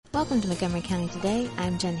Welcome to Montgomery County Today.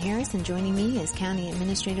 I'm Jen Harris, and joining me is County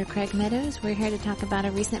Administrator Craig Meadows. We're here to talk about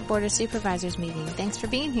a recent Board of Supervisors meeting. Thanks for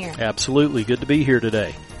being here. Absolutely. Good to be here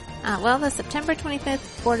today. The September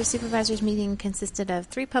 25th Board of Supervisors meeting consisted of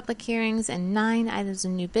 3 public hearings and 9 items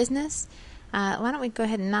of new business. Why don't we go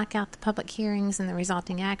ahead and knock out the public hearings and the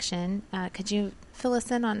resulting action? Could you fill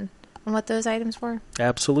us in on what those items were?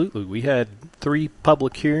 Absolutely. We had 3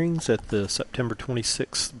 public hearings at the September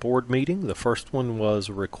 26th board meeting. The first one was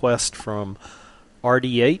a request from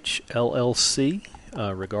RDH LLC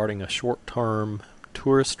regarding a short-term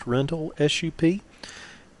tourist rental SUP.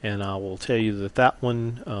 And I will tell you that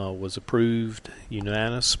one was approved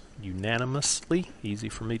unanimously, easy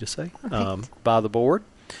for me to say, by the board.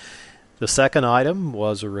 The second item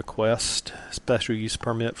was a request special use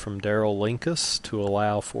permit from Darrell Linkus to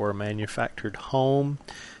allow for a manufactured home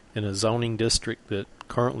in a zoning district that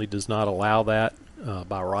currently does not allow that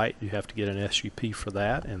by right. You have to get an SUP for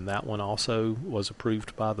that, and that one also was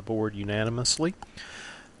approved by the board unanimously.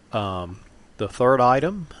 The third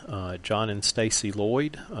item, John and Stacy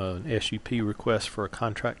Lloyd, an SUP request for a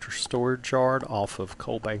contractor storage yard off of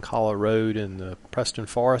Coalbank Hollow Road in the Preston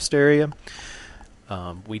Forest area.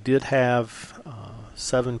 We did have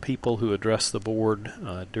 7 people who addressed the board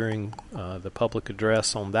during the public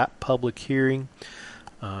address on that public hearing,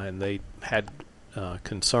 and they had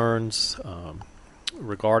concerns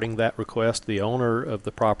regarding that request. The owner of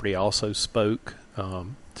the property also spoke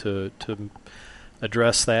to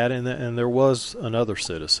address that, and there was another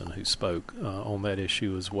citizen who spoke on that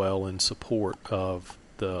issue as well in support of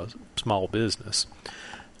the small business.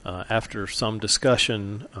 After some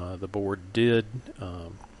discussion, the board did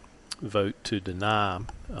vote to deny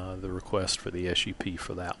the request for the SUP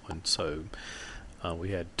for that one. So we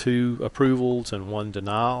had 2 approvals and 1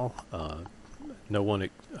 denial. No one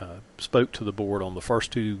spoke to the board on the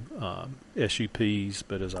first 2 SUPs,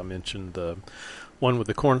 but as I mentioned, the one with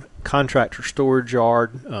the contractor storage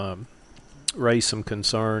yard raised some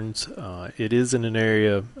concerns. It is in an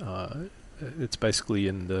area, it's basically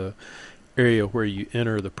in the area where you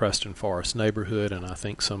enter the Preston Forest neighborhood, and I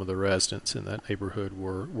think some of the residents in that neighborhood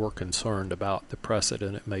were concerned about the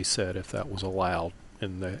precedent it may set if that was allowed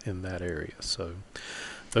in that area. So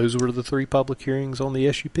those were the 3 public hearings on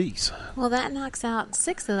the SUPs. Well, that knocks out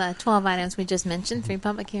 6 of the 12 items we just mentioned, 3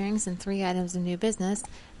 public hearings and 3 items of new business.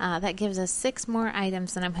 That gives us 6 more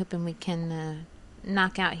items that I'm hoping we can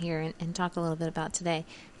knock out here and talk a little bit about today.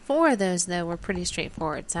 4 of those, though, were pretty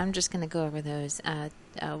straightforward, so I'm just going to go over those.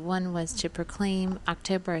 One was to proclaim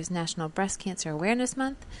October as National Breast Cancer Awareness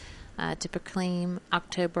Month, to proclaim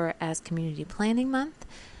October as Community Planning Month.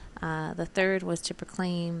 The third was to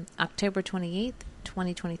proclaim October 28th,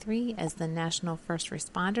 2023 as the National First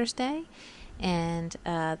Responders Day. And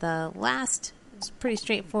the last pretty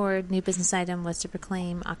straightforward new business item was to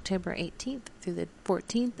proclaim October 18th through the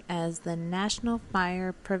 14th as the National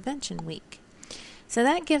Fire Prevention Week. So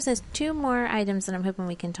that gives us 2 more items that I'm hoping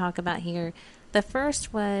we can talk about here. The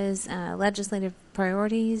first was legislative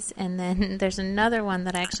priorities, and then there's another one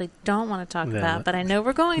that I actually don't want to talk about, but I know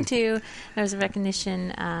we're going to. There's a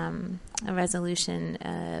recognition, a resolution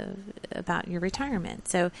about your retirement.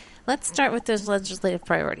 So let's start with those legislative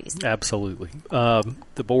priorities. Absolutely.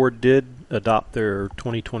 The board did adopt their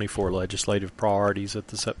 2024 legislative priorities at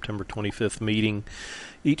the September 25th meeting.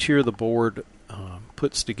 Each year the board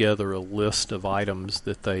puts together a list of items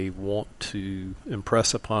that they want to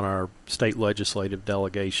impress upon our state legislative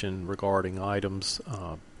delegation regarding items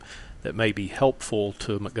that may be helpful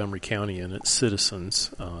to Montgomery County and its citizens,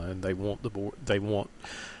 and they want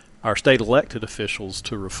our state elected officials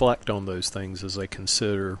to reflect on those things as they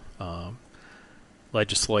consider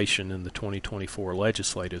legislation in the 2024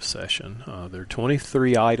 legislative session. There are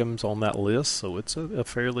 23 items on that list, so it's a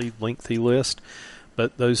fairly lengthy list.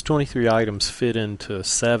 But those 23 items fit into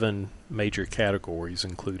 7 major categories,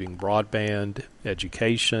 including broadband,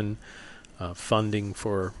 education, funding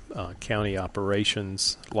for county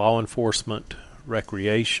operations, law enforcement,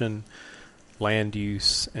 recreation, land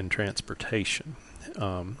use, and transportation.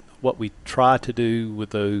 What we try to do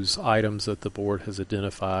with those items that the board has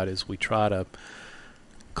identified is we try to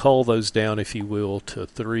cull those down, if you will, to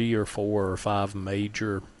 3 or 4 or 5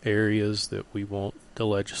 major areas that we want the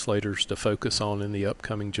legislators to focus on in the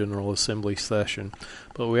upcoming General Assembly session.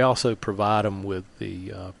 But we also provide them with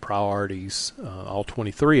the priorities, all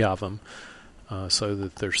 23 of them, so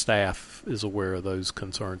that their staff is aware of those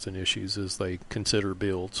concerns and issues as they consider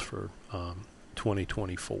bills for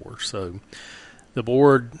 2024. So the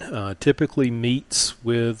board typically meets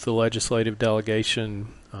with the legislative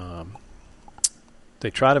delegation. They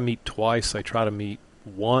try to meet twice. They try to meet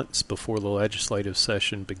once before the legislative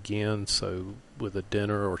session begins, so with a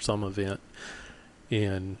dinner or some event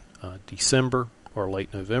in December or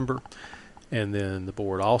late November. And then the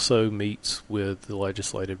board also meets with the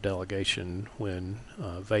legislative delegation when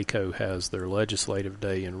VACO has their legislative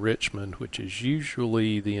day in Richmond, which is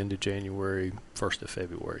usually the end of January, 1st of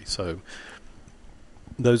February. So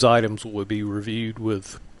those items will be reviewed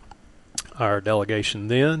with our delegation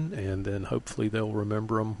then, and then hopefully they'll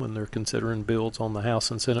remember them when they're considering bills on the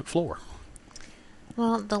House and Senate floor.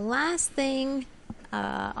 Well, the last thing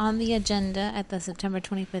on the agenda at the September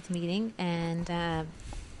 25th meeting, and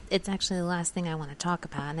it's actually the last thing I want to talk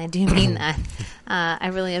about, and I do mean that. I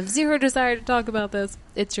really have zero desire to talk about this.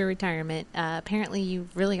 It's your retirement. Apparently, you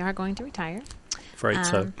really are going to retire. Afraid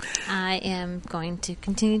so. I am going to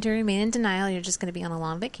continue to remain in denial. You're just going to be on a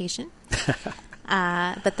long vacation.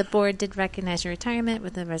 But the board did recognize your retirement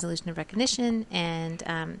with a resolution of recognition, and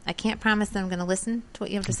I can't promise that I'm going to listen to what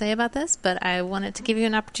you have to say about this, but I wanted to give you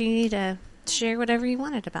an opportunity to share whatever you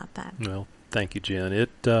wanted about that. Well, thank you, Jen.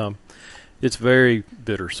 It's very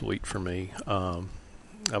bittersweet for me.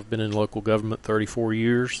 I've been in local government 34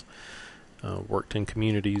 years, worked in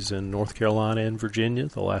communities in North Carolina and Virginia.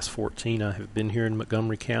 The last 14 I have been here in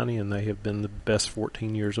Montgomery County, and they have been the best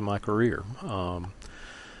 14 years of my career.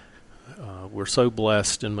 We're so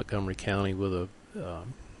blessed in Montgomery County with a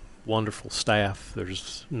wonderful staff.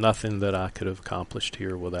 There's nothing that I could have accomplished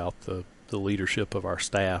here without the leadership of our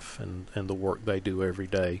staff and the work they do every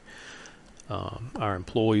day. Our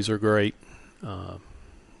employees are great.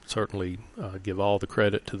 Certainly give all the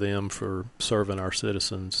credit to them for serving our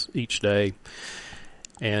citizens each day.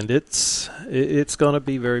 And it's going to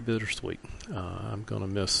be very bittersweet. I'm going to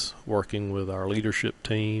miss working with our leadership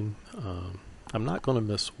team. I'm not going to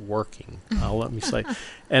miss working. Let me say,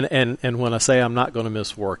 and when I say I'm not going to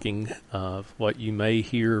miss working, what you may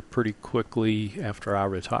hear pretty quickly after I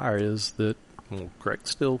retire is that, well,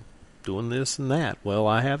 Greg's still doing this and that. Well,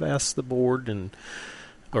 I have asked the board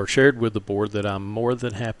or shared with the board that I'm more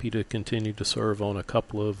than happy to continue to serve on a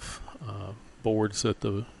couple of boards that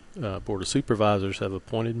the Board of Supervisors have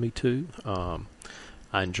appointed me to.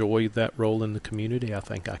 I enjoy that role in the community. I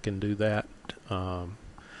think I can do that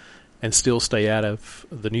and still stay out of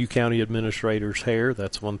the new county administrator's hair.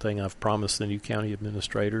 That's one thing I've promised the new county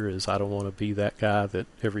administrator is I don't want to be that guy that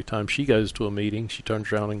every time she goes to a meeting, she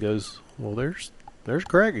turns around and goes, well, there's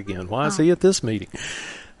Greg again. Why is he at this meeting?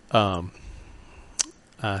 I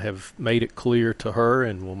have made it clear to her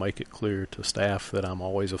and will make it clear to staff that I'm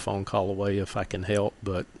always a phone call away if I can help,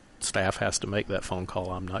 but staff has to make that phone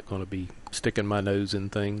call. I'm not going to be sticking my nose in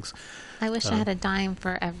things. I wish I had a dime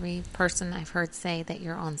for every person I've heard say that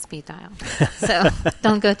you're on speed dial. So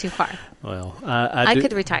don't go too far. Well, I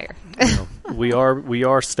could retire. We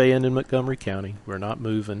are staying in Montgomery County. We're not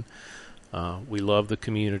moving. We love the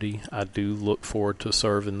community. I do look forward to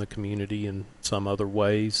serving the community in some other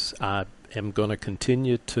ways. I am going to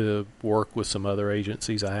continue to work with some other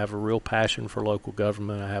agencies. I have a real passion for local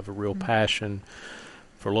government. I have a real passion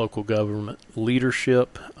for local government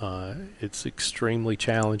leadership. It's extremely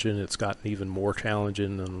challenging. It's gotten even more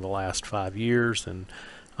challenging in the last 5 years, and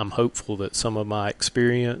I'm hopeful that some of my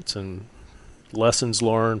experience and lessons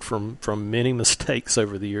learned from many mistakes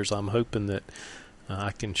over the years, I'm hoping that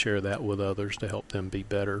I can share that with others to help them be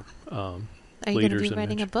better Are you going to be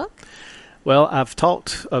writing a book? Well, I've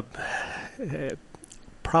talked,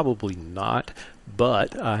 probably not,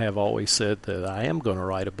 but I have always said that I am going to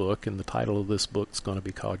write a book, and the title of this book is going to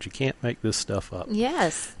be called You Can't Make This Stuff Up.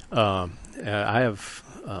 Yes. I have,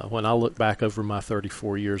 when I look back over my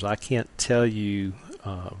 34 years, I can't tell you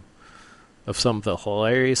of some of the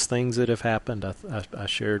hilarious things that have happened. I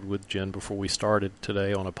shared with Jen before we started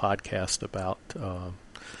today on a podcast about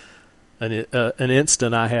an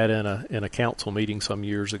incident I had in a council meeting some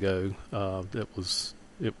years ago.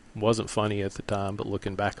 It wasn't funny at the time, but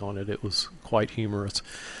looking back on it, it was quite humorous.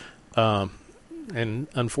 And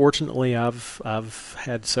unfortunately, I've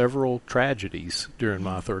had several tragedies during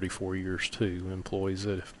my 34 years too. Employees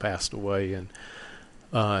that have passed away, and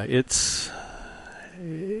it's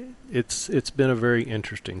been a very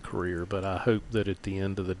interesting career. But I hope that at the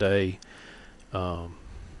end of the day,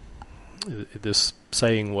 this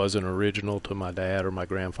saying wasn't original to my dad or my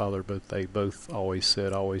grandfather, but they both always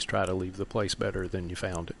said, always try to leave the place better than you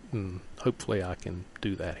found it. And hopefully I can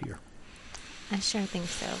do that here. I sure think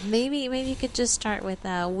so. Maybe you could just start with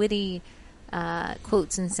witty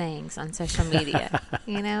quotes and sayings on social media,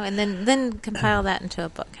 and then compile that into a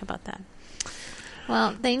book. How about that?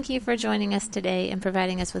 Well, thank you for joining us today and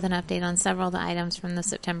providing us with an update on several of the items from the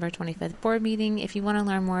September 25th board meeting. If you want to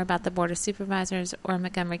learn more about the Board of Supervisors or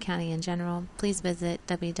Montgomery County in general, please visit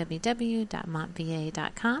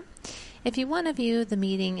www.montva.com. If you want to view the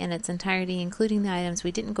meeting in its entirety, including the items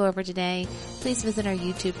we didn't go over today, please visit our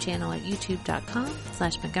YouTube channel at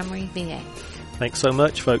youtube.com/MontgomeryVA. Thanks so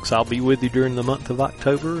much, folks. I'll be with you during the month of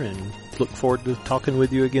October and look forward to talking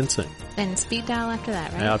with you again soon. And speed dial after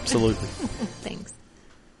that, right? Absolutely. Thanks.